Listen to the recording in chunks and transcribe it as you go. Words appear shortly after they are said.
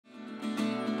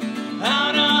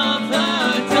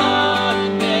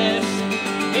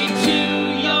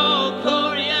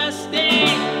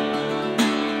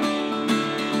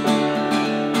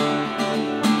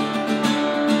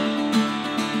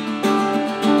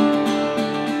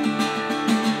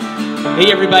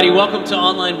Hey everybody, welcome to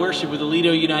online worship with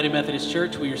Aledo United Methodist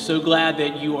Church. We are so glad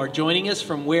that you are joining us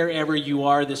from wherever you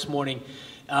are this morning.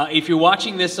 If you're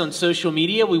watching this on social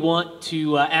media, we want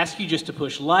to ask you just to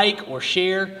push like or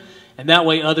share, and that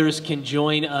way others can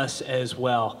join us as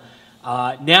well.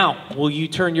 Now, will you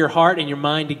turn your heart and your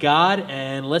mind to God,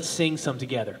 and let's sing some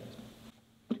together.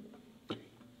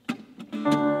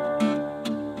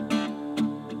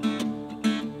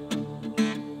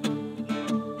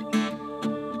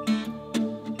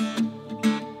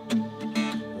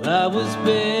 I was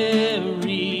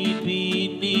buried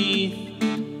beneath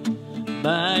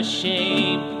my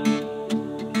shame.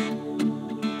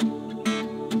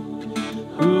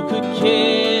 Who could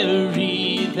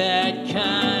carry that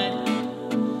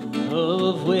kind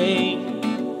of weight?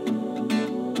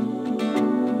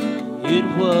 It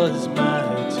was my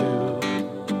tomb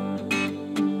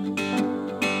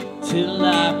till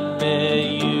I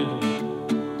met you.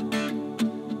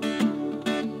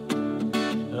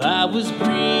 I was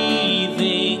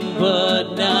breathing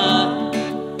but not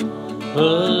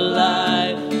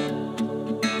alive.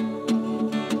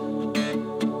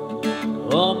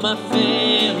 All my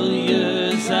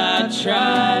failures I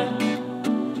tried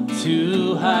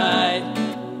to hide.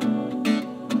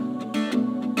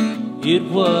 It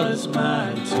was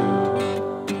my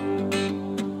tomb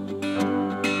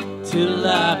till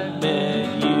I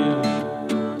met you.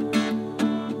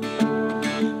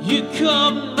 You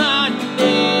called my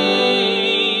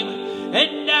name,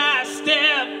 and I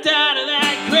stepped out of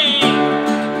that grave,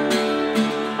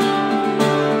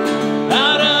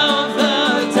 out of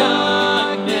the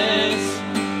darkness,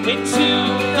 into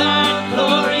that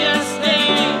glorious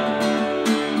name.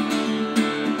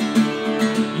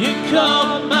 You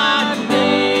called my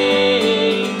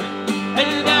name,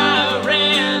 and I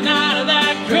ran out of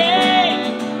that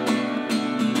grave,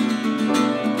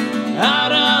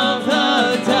 out of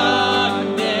the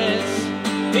darkness,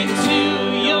 into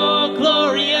your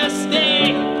glorious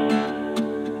name.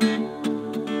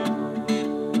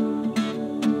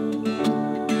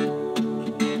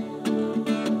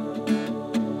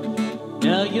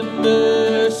 Now your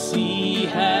mercy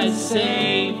has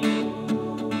saved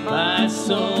my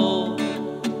soul.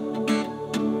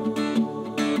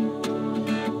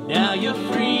 Now your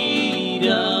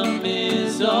freedom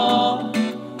is all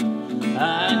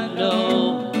I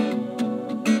know.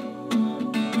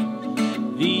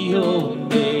 The old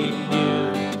made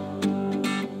new,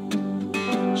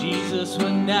 Jesus,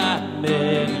 when I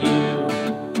met you.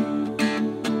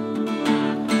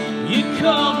 You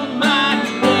called my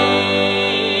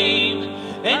name,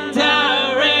 and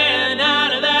I ran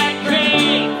out of that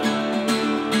grave,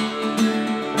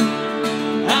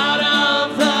 out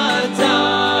of the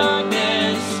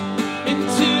darkness,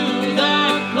 into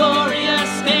that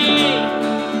glorious name.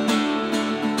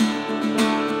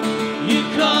 You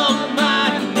called my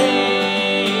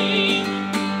name,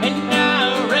 and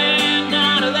I ran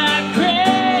out of that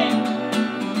grave,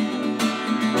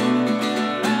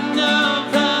 out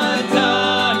of the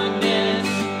darkness,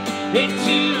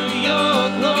 into your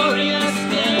glorious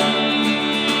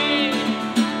name.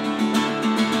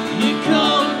 You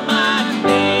called my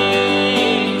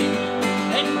name,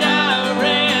 and I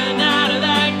ran out of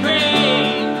that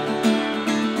grave,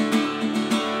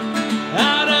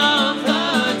 out of the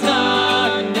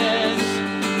darkness,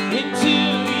 into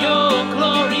your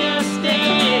glorious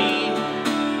name.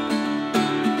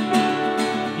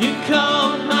 You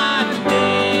called my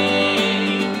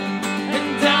name,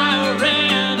 and I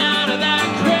ran out of that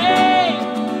grave,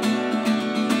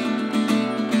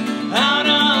 out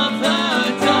of the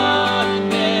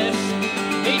darkness,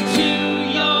 into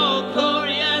your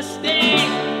glorious name.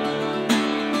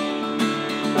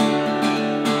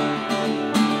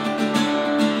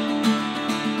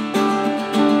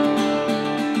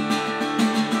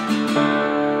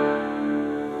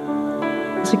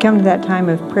 As we come to that time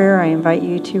of prayer, I invite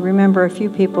you to remember a few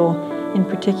people in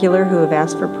particular who have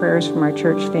asked for prayers from our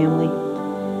church family.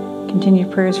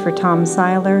 Continued prayers for Tom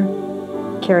Seiler,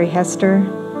 Carrie Hester,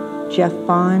 Jeff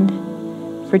Bond,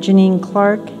 for Janine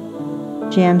Clark,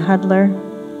 Jan Hudler,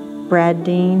 Brad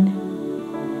Dean,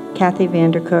 Kathy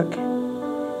Vandercook,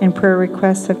 and prayer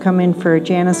requests have come in for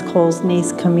Janice Cole's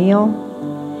niece Camille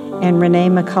and Renee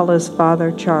McCullough's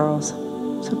father Charles.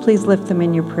 So please lift them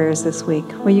in your prayers this week.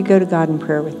 Will you go to God in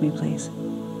prayer with me, please?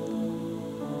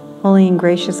 Holy and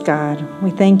gracious God, we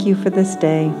thank you for this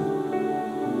day.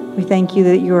 We thank you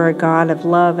that you are a God of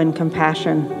love and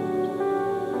compassion.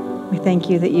 We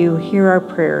thank you that you hear our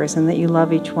prayers and that you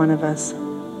love each one of us.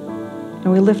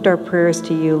 And we lift our prayers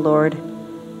to you, Lord.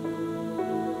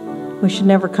 We should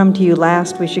never come to you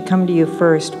last. We should come to you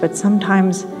first. But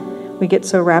sometimes we get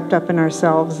so wrapped up in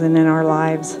ourselves and in our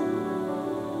lives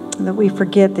that we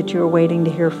forget that you are waiting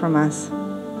to hear from us.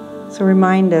 So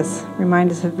remind us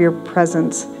of your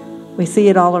presence. We see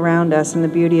it all around us in the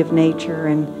beauty of nature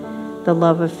and the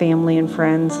love of family and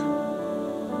friends.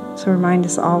 So remind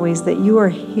us always that you are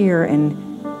here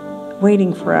and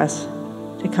waiting for us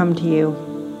to come to you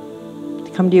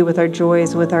with our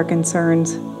joys, with our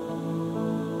concerns,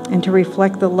 and to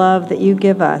reflect the love that you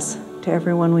give us to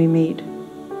everyone we meet.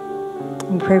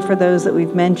 We pray for those that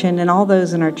we've mentioned and all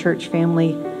those in our church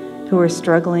family who are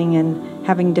struggling and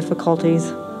having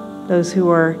difficulties, those who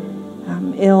are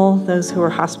ill, those who are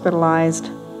hospitalized,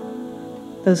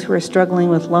 those who are struggling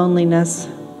with loneliness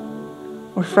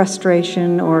or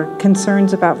frustration or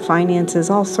concerns about finances,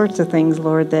 all sorts of things,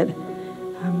 Lord, that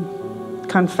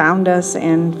confound us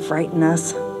and frighten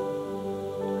us.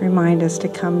 Remind us to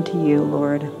come to you,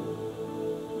 Lord.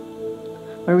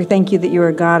 Lord, we thank you that you are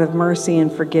a God of mercy and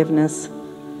forgiveness.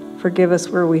 Forgive us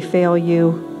where we fail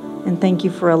you, and thank you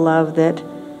for a love that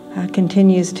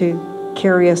continues to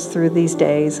carry us through these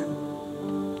days.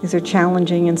 These are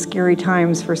challenging and scary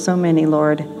times for so many,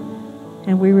 Lord,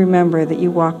 and we remember that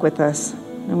you walk with us,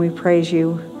 and we praise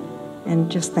you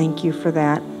and just thank you for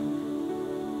that.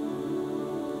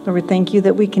 Lord, we thank you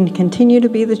that we can continue to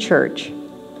be the church,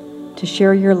 to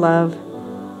share your love,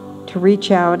 to reach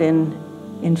out in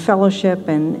fellowship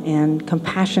and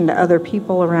compassion to other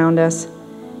people around us,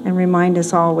 and remind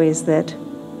us always that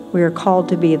we are called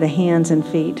to be the hands and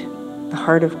feet, the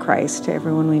heart of Christ to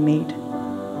everyone we meet.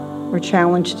 We're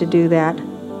challenged to do that.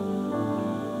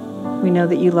 We know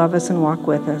that you love us and walk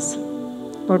with us.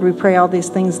 Lord, we pray all these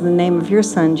things in the name of your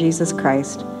Son, Jesus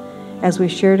Christ, as we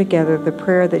share together the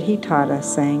prayer that he taught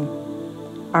us, saying,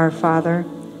 Our Father,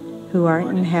 who art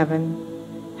in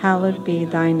heaven, hallowed be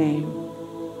thy name.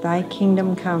 Thy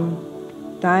kingdom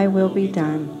come, thy will be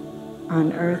done,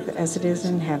 on earth as it is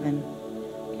in heaven.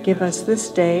 Give us this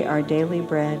day our daily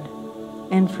bread,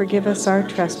 and forgive us our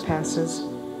trespasses,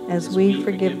 as we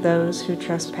forgive those who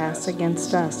trespass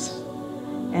against us.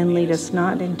 And lead us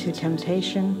not into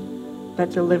temptation,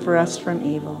 but deliver us from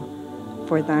evil.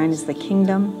 For thine is the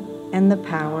kingdom, and the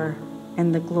power,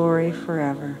 and the glory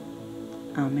forever.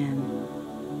 Amen.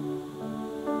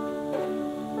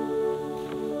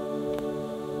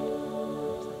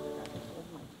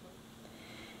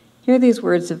 Hear these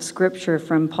words of Scripture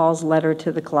from Paul's letter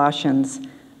to the Colossians,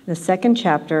 the 2nd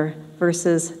chapter,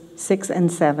 verses 6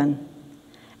 and 7.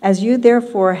 As you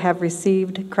therefore have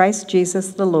received Christ Jesus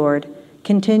the Lord,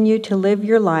 continue to live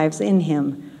your lives in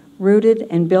him, rooted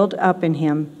and built up in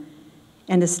him,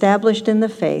 and established in the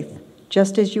faith,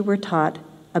 just as you were taught,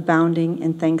 abounding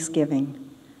in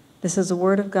thanksgiving. This is the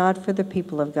word of God for the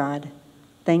people of God.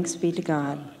 Thanks be to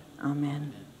God.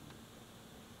 Amen.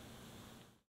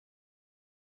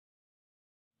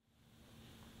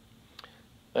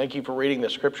 Thank you for reading the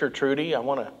scripture, Trudy. I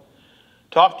want to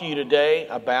talk to you today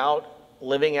about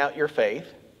living out your faith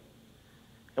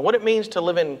and what it means to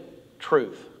live in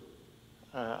truth.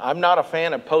 I'm not a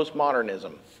fan of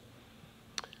postmodernism.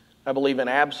 I believe in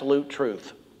absolute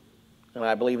truth, and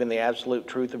I believe in the absolute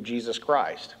truth of Jesus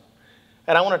Christ.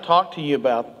 And I want to talk to you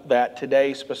about that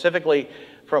today, specifically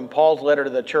from Paul's letter to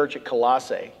the church at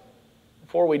Colossae.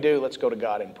 Before we do, let's go to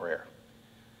God in prayer.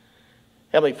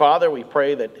 Heavenly Father, we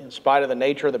pray that in spite of the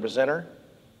nature of the presenter,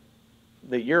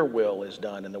 that your will is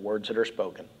done in the words that are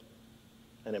spoken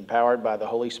and empowered by the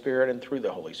Holy Spirit and through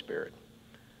the Holy Spirit.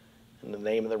 In the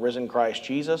name of the risen Christ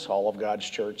Jesus, all of God's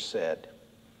church said,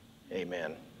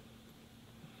 amen.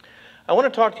 I want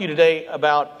to talk to you today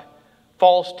about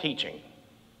false teaching.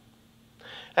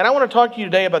 And I want to talk to you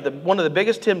today about one of the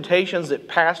biggest temptations that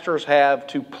pastors have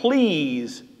to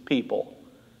please people.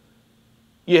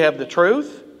 You have the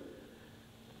truth,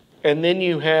 and then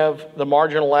you have the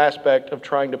marginal aspect of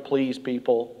trying to please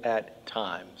people at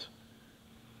times.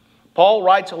 Paul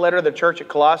writes a letter to the church at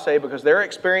Colossae because they're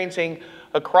experiencing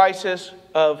a crisis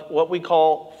of what we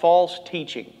call false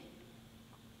teaching.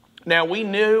 Now, we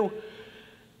knew,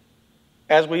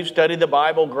 as we've studied the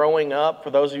Bible growing up, for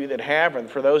those of you that have, and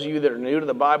for those of you that are new to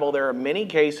the Bible, there are many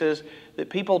cases that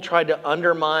people tried to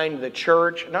undermine the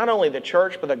church, not only the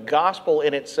church, but the gospel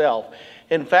in itself.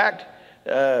 In fact,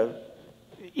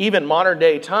 even modern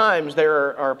day times,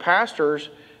 there are pastors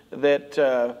that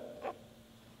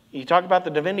you talk about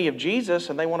the divinity of Jesus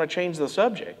and they want to change the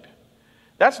subject.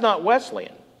 That's not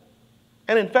Wesleyan.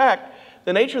 And in fact,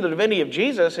 the nature of the divinity of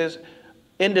Jesus is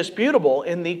indisputable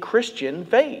in the Christian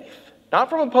faith. Not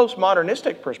from a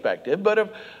postmodernistic perspective, but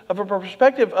of a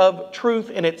perspective of truth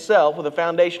in itself with the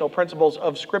foundational principles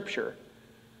of Scripture.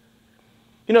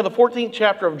 You know, the 14th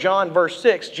chapter of John, verse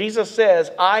 6, Jesus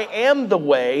says, I am the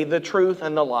way, the truth,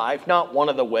 and the life, not one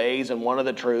of the ways and one of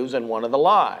the truths and one of the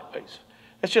lies.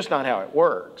 It's just not how it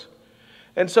works.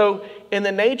 And so, in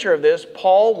the nature of this,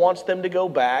 Paul wants them to go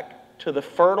back to the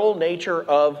fertile nature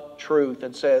of truth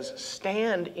and says,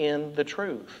 stand in the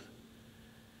truth.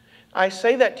 I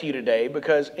say that to you today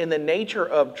because in the nature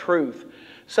of truth,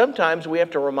 sometimes we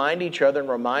have to remind each other and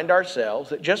remind ourselves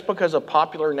that just because a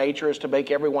popular nature is to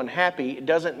make everyone happy, it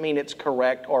doesn't mean it's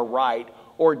correct or right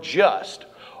or just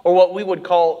or what we would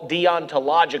call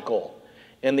deontological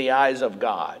in the eyes of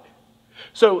God.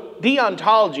 So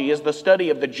deontology is the study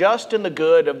of the just and the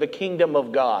good of the kingdom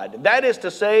of God. That is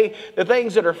to say, the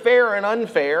things that are fair and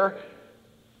unfair,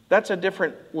 that's a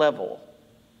different level.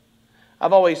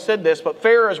 I've always said this, but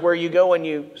fair is where you go and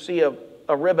you see a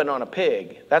ribbon on a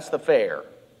pig. That's the fair.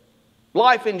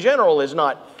 Life in general is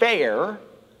not fair.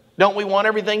 Don't we want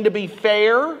everything to be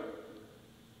fair?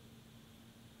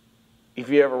 If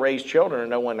you ever raise children and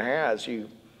no one has, you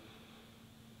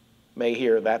may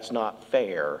hear that's not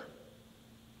fair.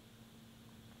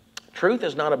 Truth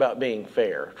is not about being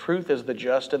fair. Truth is the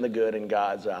just and the good in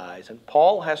God's eyes. And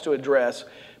Paul has to address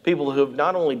people who have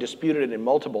not only disputed it in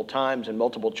multiple times in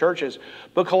multiple churches,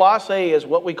 but Colossae is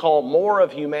what we call more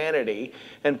of humanity.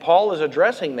 And Paul is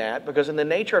addressing that because in the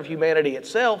nature of humanity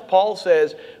itself, Paul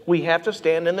says we have to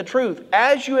stand in the truth.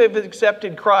 As you have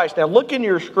accepted Christ. Now look in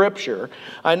your scripture.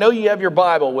 I know you have your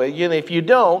Bible with you. And if you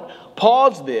don't,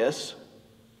 pause this.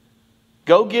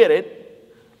 Go get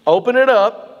it. Open it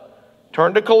up.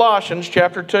 Turn to Colossians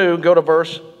chapter 2, go to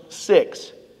verse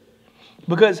 6.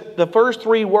 Because the first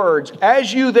three words,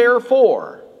 as you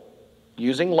therefore,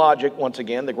 using logic once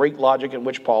again, the Greek logic in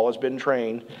which Paul has been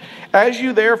trained, as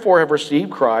you therefore have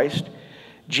received Christ,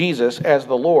 Jesus as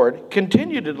the Lord,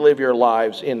 continue to live your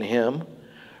lives in Him,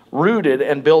 rooted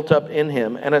and built up in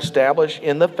Him, and established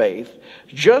in the faith,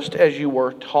 just as you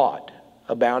were taught,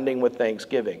 abounding with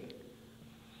thanksgiving.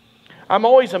 I'm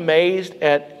always amazed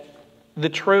at the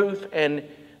truth and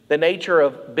the nature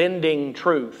of bending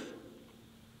truth.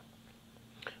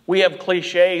 We have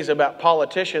cliches about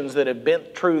politicians that have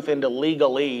bent truth into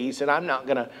legalese, and I'm not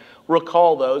going to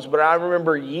recall those, but I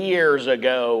remember years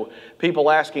ago people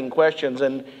asking questions,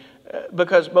 and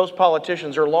because most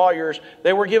politicians are lawyers,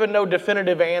 they were given no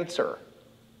definitive answer,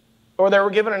 or they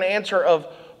were given an answer of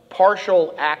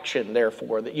partial action,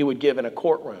 therefore, that you would give in a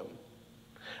courtroom.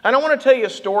 And I want to tell you a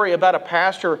story about a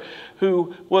pastor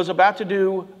who was about to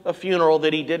do a funeral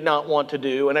that he did not want to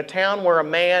do in a town where a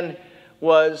man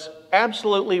was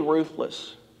absolutely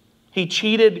ruthless. He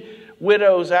cheated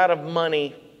widows out of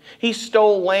money. He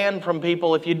stole land from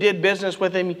people. If you did business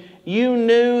with him, you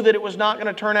knew that it was not going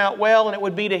to turn out well and it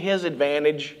would be to his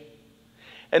advantage.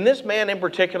 And this man in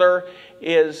particular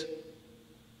is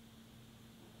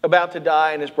about to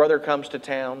die and his brother comes to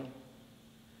town.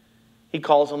 He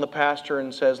calls on the pastor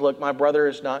and says, look, my brother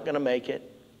is not going to make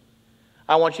it.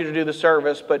 I want you to do the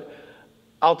service, but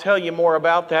I'll tell you more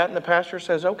about that. And the pastor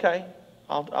says, okay,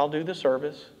 I'll do the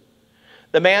service.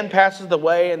 The man passes the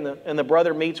way and the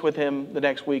brother meets with him the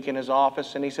next week in his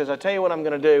office. And he says, I tell you what I'm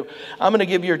going to do. I'm going to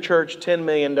give your church $10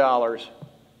 million out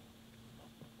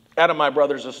of my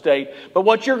brother's estate. But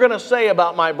what you're going to say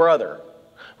about my brother,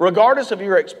 regardless of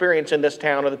your experience in this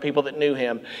town or the people that knew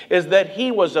him, is that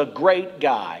he was a great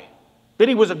guy. That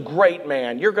he was a great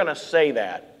man. You're going to say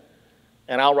that.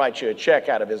 And I'll write you a check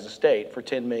out of his estate for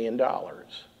 $10 million.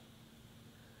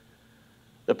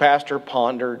 The pastor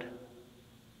pondered.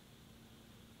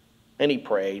 And he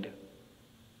prayed.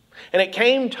 And it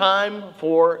came time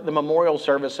for the memorial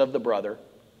service of the brother.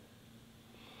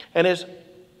 And his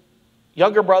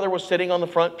younger brother was sitting on the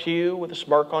front pew with a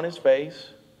smirk on his face.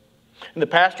 And the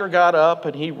pastor got up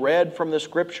and he read from the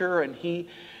scripture and he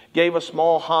gave a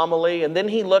small homily, and then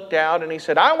he looked out and he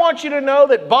said, I want you to know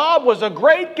that Bob was a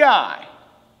great guy.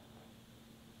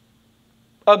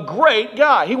 A great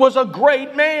guy. He was a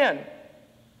great man.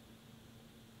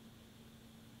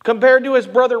 Compared to his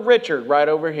brother Richard right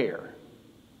over here.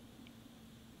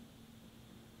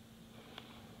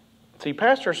 See,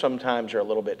 pastors sometimes are a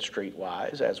little bit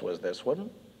streetwise, as was this one.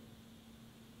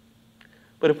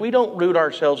 But if we don't root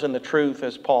ourselves in the truth,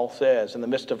 as Paul says, in the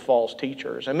midst of false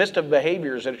teachers, in the midst of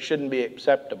behaviors that shouldn't be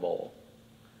acceptable,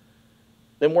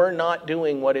 then we're not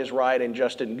doing what is right and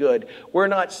just and good. We're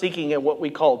not seeking a what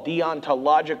we call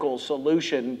deontological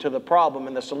solution to the problem.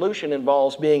 And the solution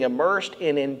involves being immersed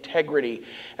in integrity.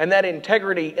 And that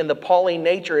integrity in the Pauline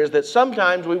nature is that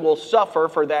sometimes we will suffer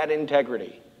for that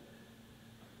integrity.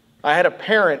 I had a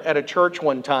parent at a church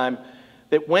one time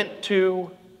that went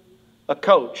to a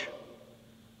coach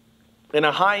in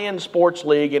a high-end sports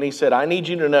league, and he said, I need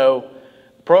you to know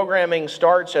Programming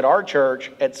starts at our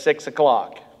church at 6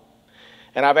 o'clock.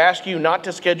 And I've asked you not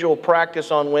to schedule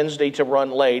practice on Wednesday to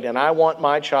run late, and I want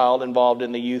my child involved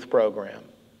in the youth program.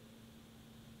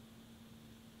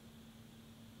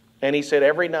 And he said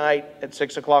every night at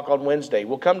 6 o'clock on Wednesday,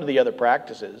 we'll come to the other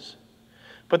practices.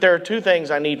 But there are two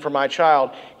things I need for my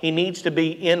child. He needs to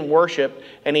be in worship,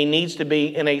 and he needs to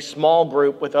be in a small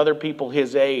group with other people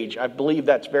his age. I believe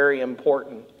that's very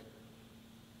important.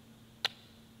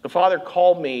 The father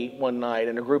called me one night,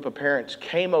 and a group of parents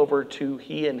came over to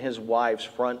he and his wife's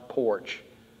front porch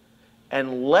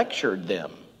and lectured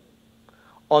them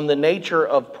on the nature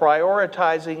of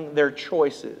prioritizing their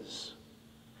choices.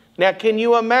 Now, can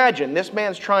you imagine? This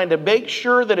man's trying to make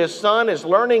sure that his son is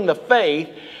learning the faith,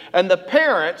 and the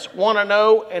parents want to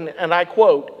know, and I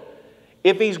quote,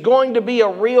 if he's going to be a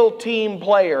real team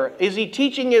player, is he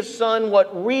teaching his son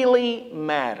what really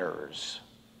matters?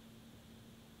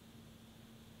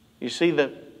 You see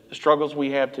the struggles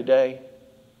we have today?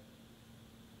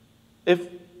 If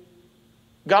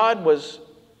God was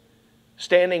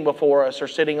standing before us or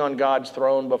sitting on God's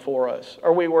throne before us,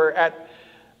 or we were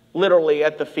literally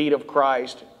at the feet of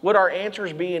Christ, would our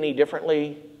answers be any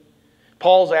differently?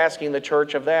 Paul's asking the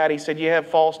church of that. He said, you have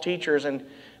false teachers. And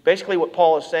basically what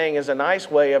Paul is saying is a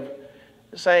nice way of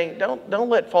saying, don't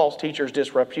let false teachers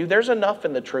disrupt you. There's enough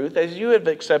in the truth. As you have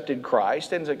accepted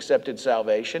Christ and accepted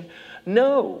salvation,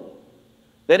 know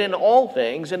that in all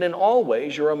things and in all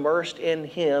ways you're immersed in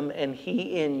Him and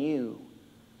He in you.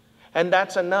 And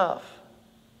that's enough.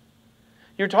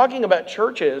 You're talking about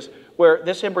churches where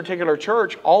this in particular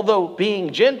church, although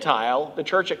being Gentile, the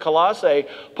church at Colossae,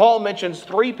 Paul mentions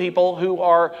 3 people who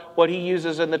are what he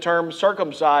uses in the term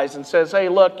circumcised and says, hey,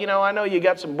 look, I know you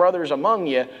got some brothers among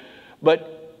you,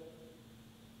 but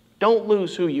don't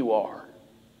lose who you are.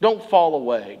 Don't fall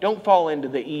away. Don't fall into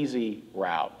the easy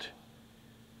route.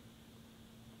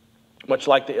 Much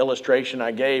like the illustration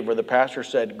I gave where the pastor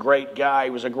said, great guy, he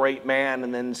was a great man,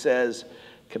 and then says,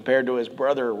 compared to his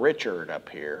brother Richard up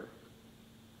here.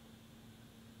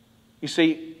 You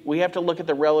see, we have to look at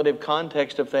the relative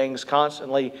context of things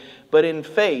constantly, but in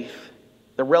faith,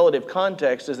 the relative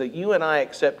context is that you and I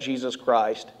accept Jesus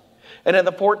Christ. And in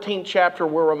the 14th chapter,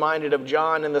 we're reminded of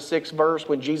John in the 6th verse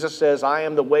when Jesus says, I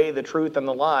am the way, the truth, and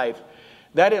the life.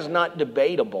 That is not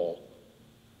debatable.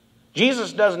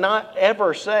 Jesus does not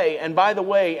ever say, and by the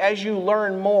way, as you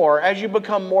learn more, as you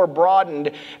become more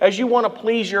broadened, as you want to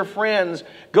please your friends,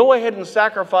 go ahead and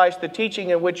sacrifice the teaching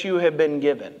in which you have been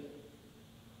given.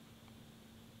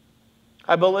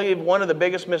 I believe one of the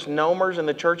biggest misnomers in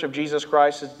the Church of Jesus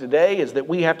Christ today is that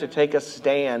we have to take a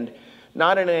stand,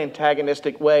 not in an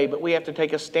antagonistic way, but we have to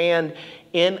take a stand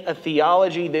in a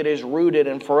theology that is rooted.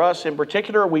 And for us in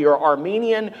particular, we are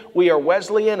Armenian, we are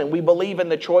Wesleyan, and we believe in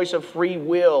the choice of free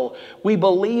will. We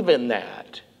believe in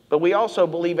that. But we also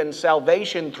believe in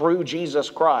salvation through Jesus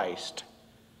Christ.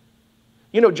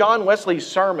 John Wesley's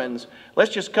sermons,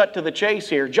 let's just cut to the chase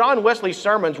here. John Wesley's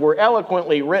sermons were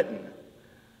eloquently written.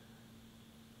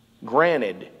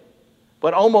 Granted.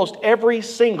 But almost every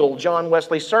single John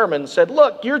Wesley sermon said,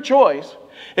 look, your choice.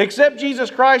 Accept Jesus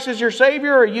Christ as your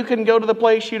Savior, or you can go to the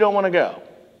place you don't want to go.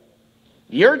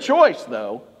 Your choice,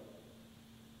 though.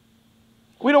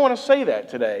 We don't want to say that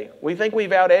today. We think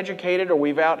we've out-educated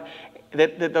or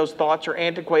that those thoughts are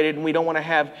antiquated, and we don't want to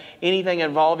have anything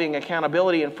involving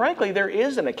accountability. And frankly, there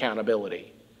is an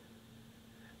accountability.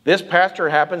 This pastor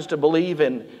happens to believe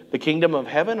in the kingdom of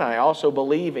heaven. I also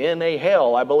believe in a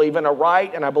hell. I believe in a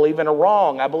right and I believe in a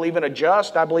wrong. I believe in a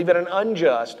just. I believe in an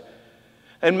unjust.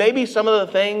 And maybe some of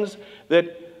the things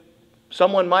that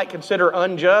someone might consider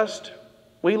unjust,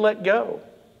 we let go.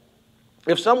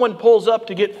 If someone pulls up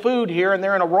to get food here and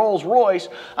they're in a Rolls Royce,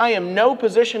 I am in no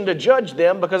position to judge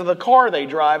them because of the car they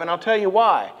drive, and I'll tell you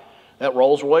why. That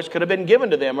Rolls Royce could have been given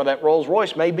to them, or that Rolls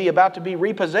Royce may be about to be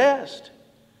repossessed.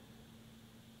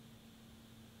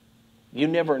 You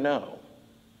never know.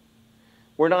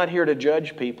 We're not here to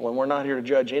judge people, and we're not here to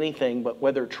judge anything but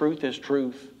whether truth is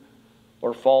truth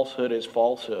or falsehood is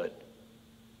falsehood.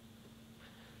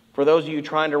 For those of you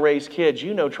trying to raise kids,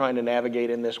 trying to navigate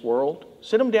in this world,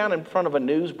 sit them down in front of a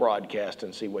news broadcast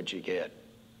and see what you get.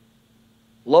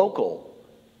 Local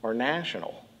or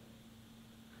national.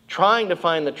 Trying to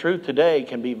find the truth today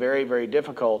can be very, very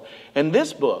difficult. And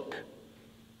this book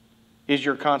is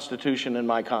your constitution and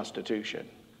my constitution.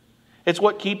 It's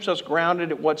what keeps us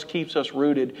grounded. It's what keeps us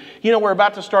rooted. We're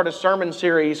about to start a sermon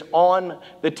series on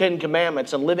the 10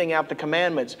 Commandments and living out the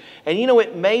commandments. And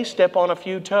it may step on a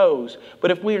few toes.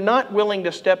 But if we're not willing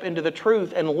to step into the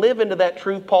truth and live into that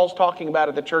truth Paul's talking about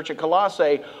at the church at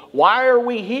Colossae, why are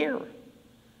we here?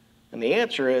 And the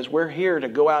answer is we're here to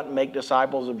go out and make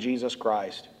disciples of Jesus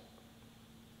Christ.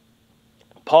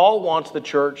 Paul wants the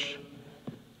church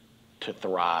to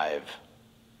thrive.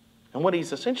 And what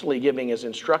he's essentially giving is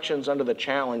instructions under the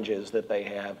challenges that they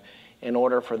have in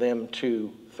order for them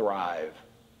to thrive.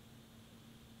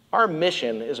 Our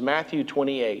mission is Matthew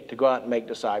 28, to go out and make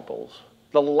disciples.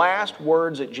 The last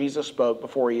words that Jesus spoke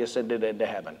before he ascended into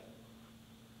heaven.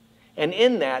 And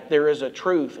in that, there is a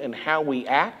truth in how we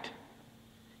act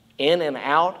in and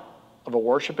out of a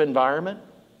worship environment,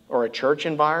 or a church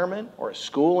environment, or a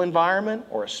school environment,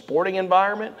 or a sporting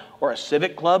environment, or a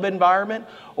civic club environment,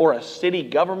 or a city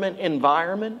government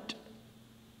environment.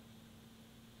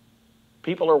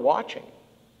 People are watching.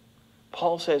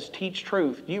 Paul says, teach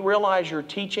truth. Do you realize you're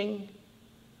teaching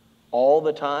all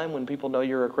the time when people know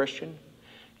you're a Christian?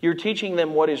 You're teaching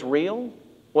them what is real,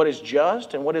 what is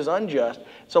just, and what is unjust.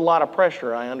 It's a lot of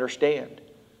pressure, I understand.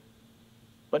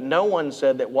 But no one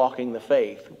said that walking the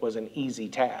faith was an easy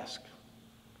task.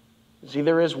 See,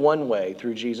 there is one way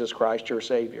through Jesus Christ, your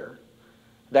Savior.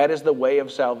 That is the way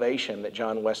of salvation that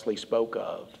John Wesley spoke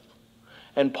of,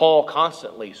 and Paul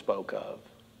constantly spoke of.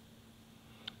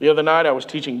 The other night I was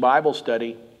teaching Bible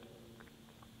study,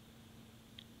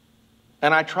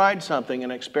 and I tried something,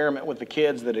 an experiment with the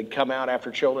kids that had come out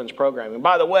after children's programming.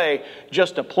 By the way,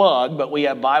 just a plug, but we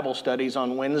have Bible studies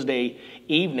on Wednesday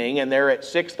evening, and they're at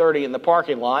 6:30 in the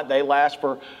parking lot. They last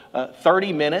for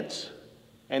 30 minutes,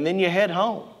 and then you head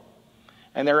home.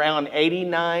 And they're on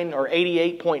 89 or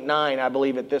 88.9, I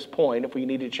believe, at this point. If we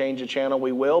need to change the channel,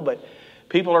 we will. But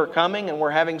people are coming, and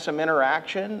we're having some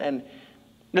interaction, and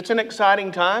it's an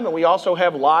exciting time. And we also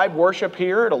have live worship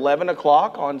here at 11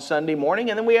 o'clock on Sunday morning.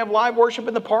 And then we have live worship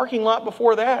in the parking lot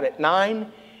before that at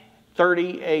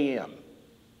 9:30 a.m.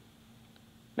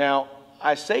 Now,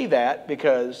 I say that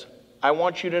because I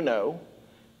want you to know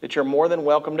that you're more than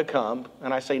welcome to come.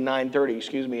 And I say 9:30,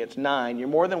 excuse me, it's 9. You're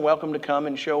more than welcome to come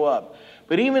and show up.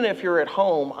 But even if you're at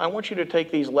home, I want you to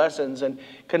take these lessons and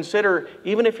consider,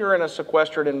 even if you're in a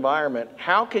sequestered environment,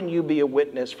 how can you be a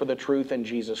witness for the truth in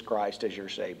Jesus Christ as your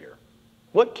Savior?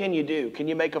 What can you do? Can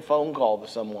you make a phone call to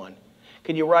someone?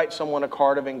 Can you write someone a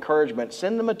card of encouragement?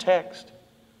 Send them a text.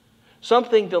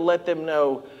 Something to let them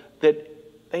know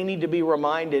that they need to be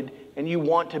reminded, and you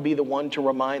want to be the one to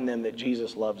remind them that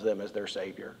Jesus loves them as their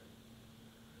Savior.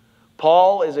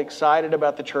 Paul is excited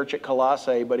about the church at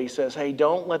Colossae, but he says, hey,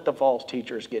 don't let the false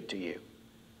teachers get to you.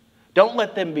 Don't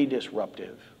let them be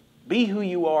disruptive. Be who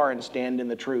you are and stand in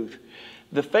the truth.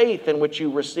 The faith in which you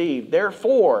received,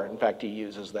 therefore, in fact, he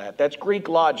uses that. That's Greek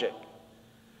logic.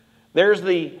 There's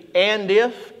the and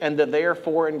if and the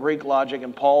therefore in Greek logic,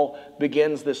 and Paul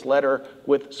begins this letter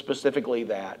with specifically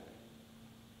that.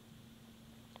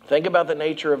 Think about the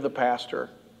nature of the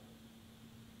pastor.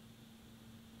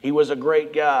 He was a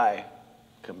great guy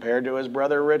compared to his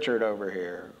brother Richard over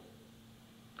here.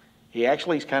 He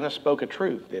actually kind of spoke a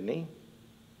truth, didn't he?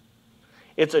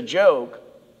 It's a joke,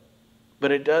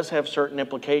 but it does have certain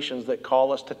implications that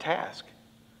call us to task.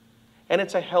 And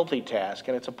it's a healthy task,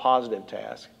 and it's a positive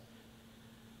task.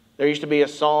 There used to be a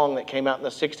song that came out in the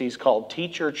 60s called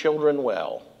Teach Your Children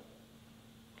Well.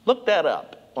 Look that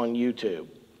up on YouTube.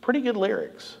 Pretty good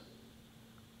lyrics.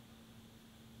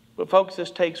 But folks, this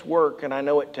takes work, and I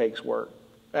know it takes work.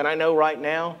 And I know right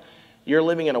now you're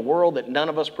living in a world that none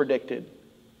of us predicted.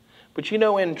 But you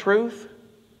know, in truth,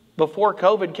 before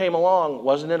COVID came along,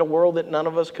 wasn't it a world that none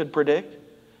of us could predict?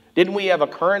 Didn't we have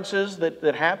occurrences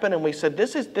that happened and we said,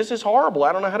 this is horrible.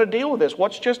 I don't know how to deal with this.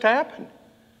 What's just happened?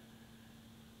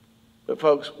 But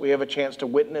folks, we have a chance to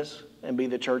witness and be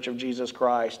the church of Jesus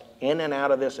Christ in and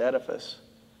out of this edifice.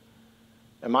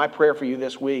 And my prayer for you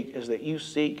this week is that you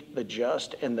seek the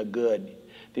just and the good,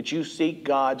 that you seek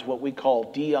God's what we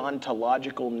call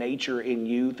deontological nature in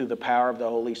you through the power of the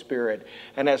Holy Spirit.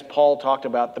 And as Paul talked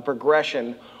about, the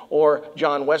progression, or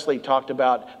John Wesley talked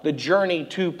about, the journey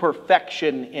to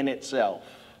perfection in itself.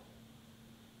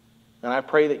 And I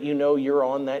pray that you know you're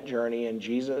on that journey, and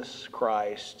Jesus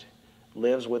Christ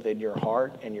lives within your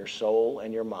heart and your soul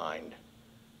and your mind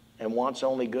and wants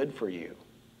only good for you.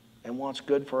 And wants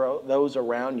good for those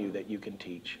around you that you can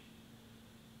teach.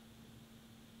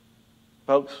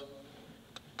 Folks,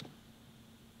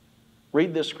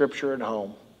 read this scripture at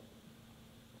home.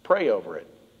 Pray over it.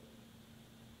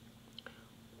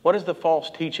 What is the false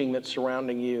teaching that's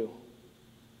surrounding you?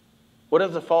 What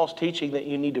is the false teaching that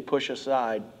you need to push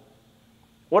aside?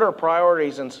 What are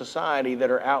priorities in society that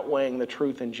are outweighing the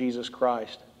truth in Jesus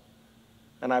Christ?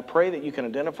 And I pray that you can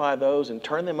identify those and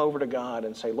turn them over to God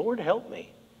and say, Lord, help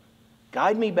me.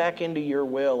 Guide me back into your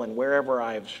will and wherever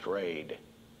I have strayed.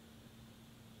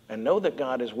 And know that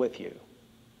God is with you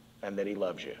and that he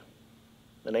loves you.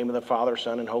 In the name of the Father,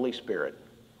 Son, and Holy Spirit,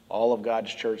 all of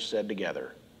God's church said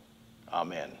together,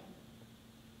 Amen.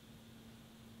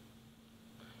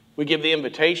 We give the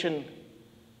invitation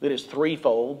that is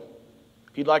threefold.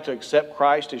 If you'd like to accept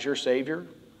Christ as your Savior,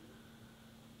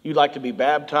 you'd like to be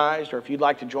baptized, or if you'd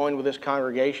like to join with this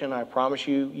congregation, I promise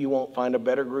you, you won't find a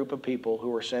better group of people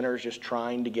who are sinners just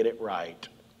trying to get it right.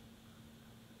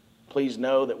 Please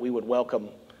know that we would welcome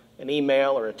an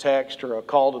email or a text or a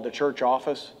call to the church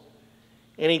office.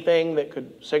 Anything that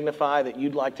could signify that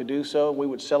you'd like to do so, we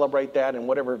would celebrate that in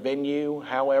whatever venue,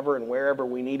 however, and wherever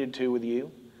we needed to with you.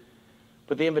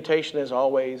 But the invitation is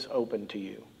always open to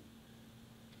you.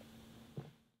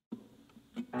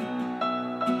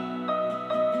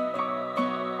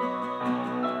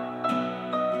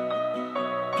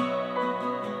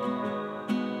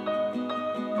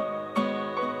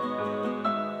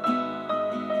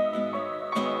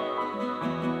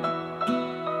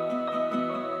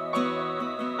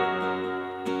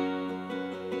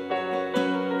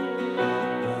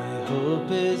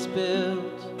 Is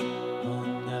built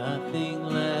on nothing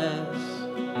less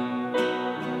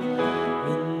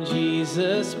than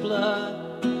Jesus'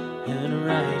 blood and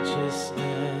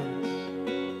righteousness.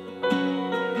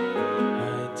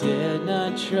 I did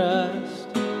not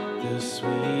trust the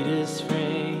sweetest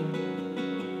frame,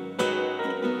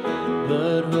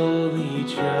 but wholly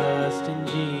trust in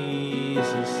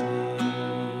Jesus' name.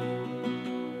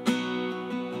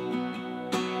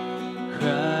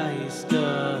 Christ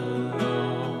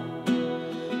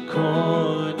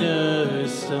cornerstone,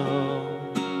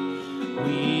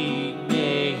 weak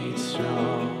made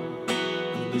strong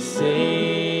in the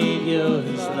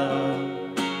Savior's love.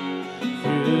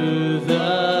 Through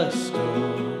the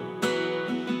storm,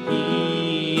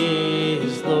 He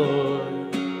is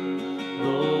Lord,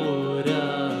 Lord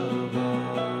of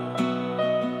all.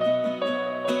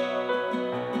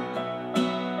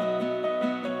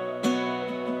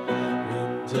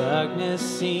 When darkness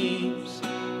seems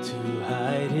to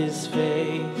hide His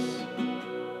face,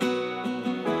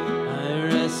 I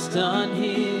rest on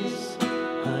His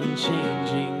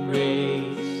unchanging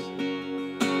grace.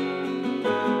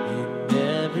 In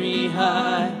every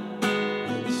high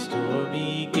and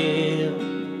stormy gale,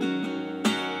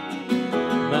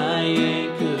 my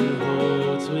anchor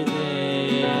holds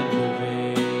within the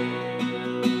veil.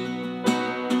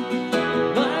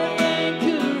 My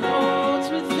anchor holds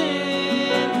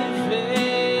within the veil.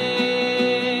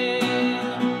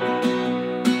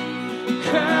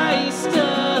 Christ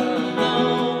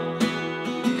alone,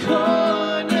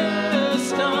 cornerstone,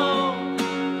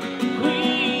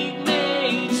 weak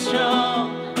made strong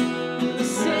in the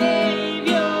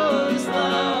Savior's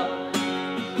love.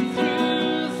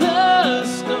 Through the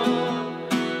storm,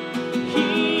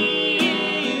 He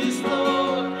is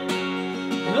Lord,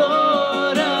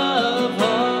 Lord of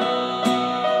all.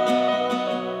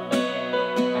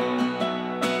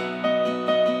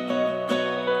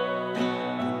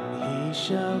 And He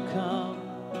shall come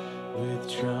with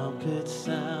trumpet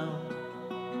sound.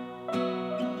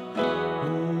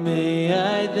 May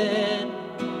I then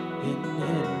in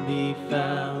Him be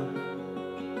found,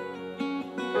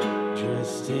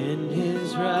 dressed in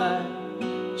His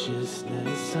righteousness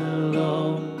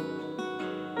alone,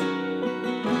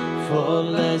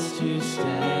 faultless to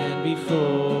stand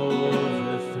before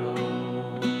the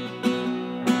throne.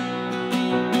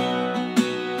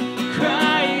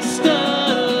 Christ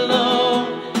alone,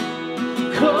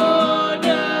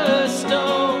 cornerstone,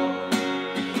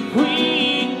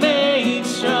 weak made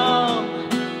strong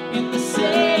in the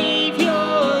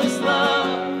Savior's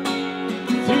love.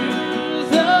 Through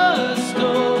the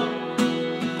storm,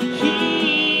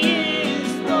 He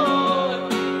is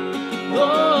Lord,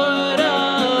 Lord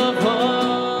of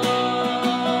all.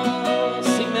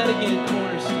 Sing that again,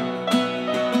 cornerstone.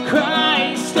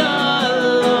 Christ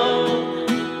alone,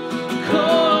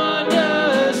 cornerstone,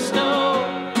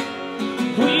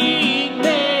 weak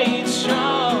made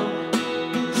strong,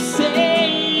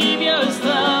 Savior's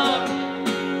love.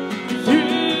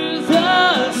 Through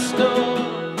the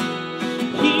storm,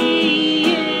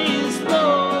 He is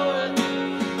Lord,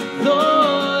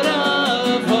 Lord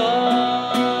of all.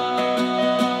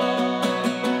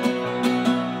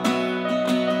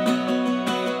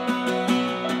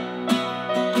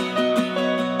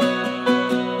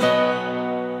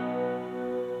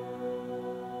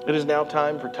 It is now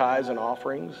time for tithes and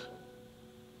offerings.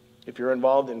 If you're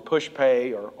involved in push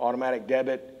pay or automatic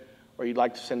debit, or you'd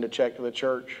like to send a check to the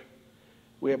church,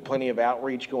 we have plenty of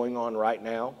outreach going on right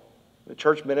now. The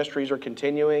church ministries are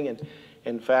continuing, and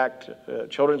in fact,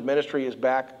 children's ministry is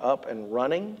back up and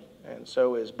running, and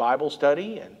so is Bible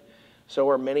study, and so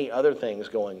are many other things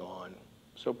going on.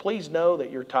 So please know that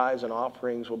your tithes and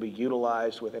offerings will be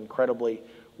utilized with incredibly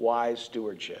wise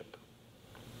stewardship.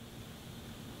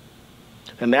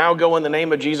 And now go in the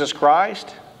name of Jesus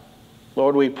Christ.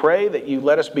 Lord, we pray that you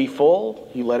let us be full,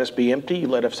 you let us be empty, you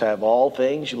let us have all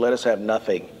things, you let us have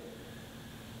nothing.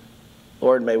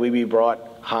 Lord, may we be brought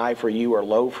high for you or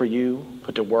low for you,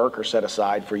 put to work or set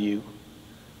aside for you.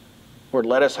 Lord,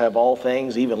 let us have all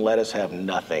things, even let us have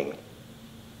nothing.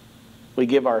 We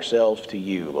give ourselves to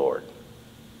you, Lord.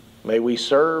 May we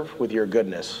serve with your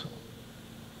goodness.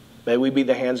 May we be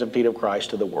the hands and feet of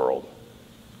Christ to the world.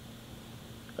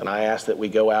 And I ask that we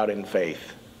go out in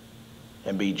faith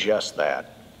and be just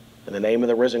that. In the name of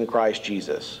the risen Christ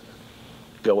Jesus,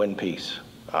 go in peace.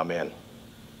 Amen.